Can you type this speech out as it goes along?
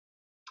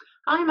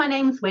Hi, my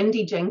name's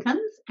Wendy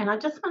Jenkins, and I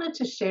just wanted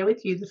to share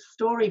with you the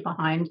story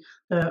behind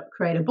the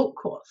Create a Book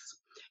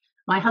course.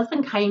 My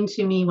husband came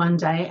to me one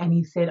day and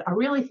he said, I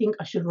really think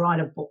I should write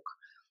a book.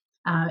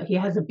 He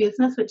has a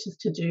business which is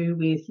to do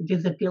with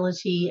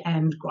visibility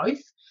and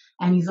growth,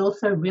 and he's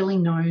also really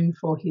known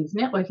for his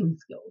networking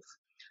skills.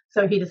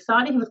 So he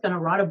decided he was going to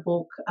write a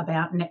book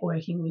about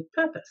networking with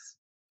purpose.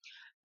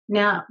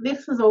 Now,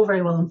 this was all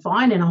very well and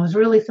fine, and I was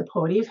really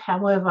supportive.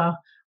 However,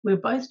 we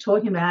were both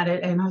talking about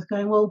it, and I was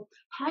going, well,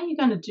 how are you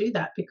going to do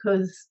that?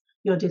 Because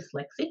you're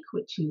dyslexic,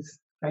 which he's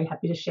very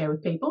happy to share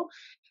with people.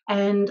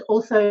 And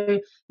also,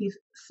 he's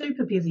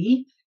super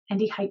busy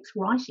and he hates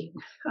writing.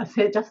 I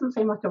said, it doesn't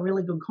seem like a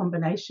really good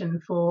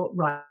combination for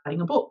writing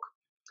a book.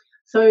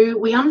 So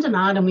we ummed and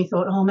ahed and we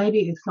thought, oh,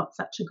 maybe it's not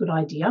such a good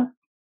idea.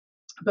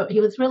 But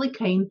he was really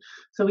keen.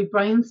 So we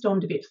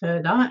brainstormed a bit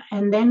further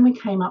and then we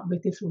came up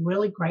with this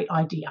really great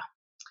idea.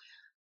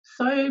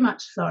 So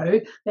much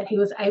so that he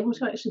was able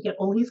to actually get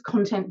all his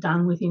content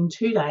done within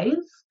 2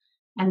 days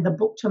and the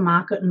book to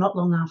market not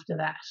long after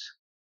that.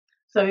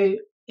 So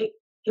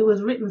it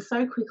was written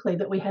so quickly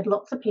that we had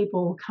lots of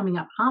people coming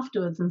up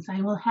afterwards and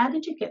saying, well, how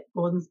did you get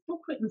Gordon's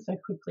book written so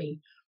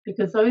quickly?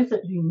 Because those who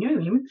knew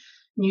him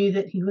knew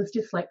that he was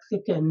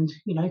dyslexic and,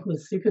 he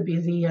was super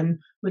busy and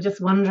were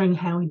just wondering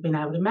how he'd been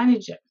able to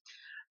manage it.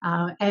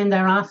 And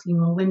they're asking,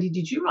 well, Wendy,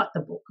 did you write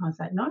the book? I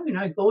said, no,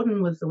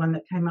 Gordon was the one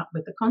that came up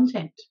with the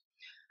content.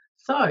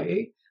 So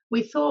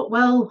we thought,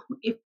 well,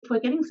 if we're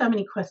getting so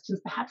many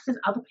questions, perhaps there's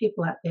other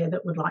people out there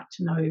that would like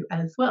to know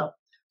as well.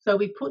 So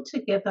we put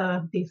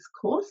together this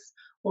course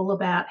all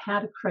about how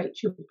to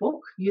create your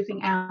book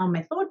using our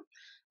method,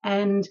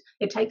 and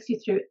it takes you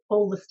through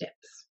all the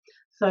steps.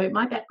 So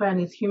my background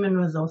is human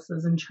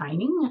resources and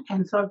training,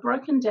 and so I've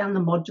broken down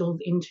the modules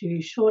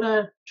into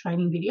shorter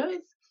training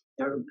videos.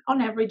 They're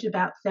on average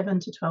about 7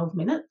 to 12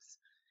 minutes,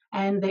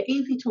 and they're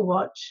easy to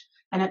watch,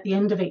 and at the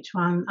end of each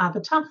one are the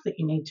tasks that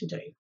you need to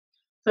do.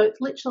 So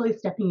it's literally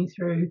stepping you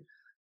through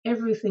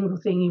every single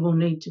thing you will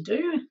need to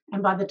do.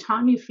 And by the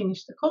time you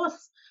finish the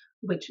course,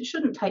 which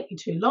shouldn't take you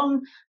too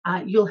long,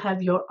 you'll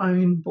have your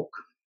own book.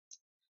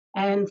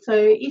 And so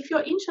if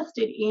you're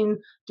interested in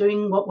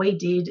doing what we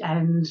did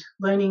and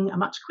learning a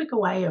much quicker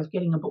way of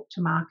getting a book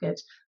to market,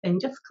 then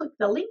just click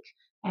the link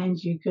and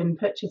you can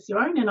purchase your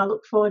own. And I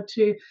look forward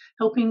to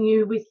helping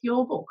you with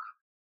your book.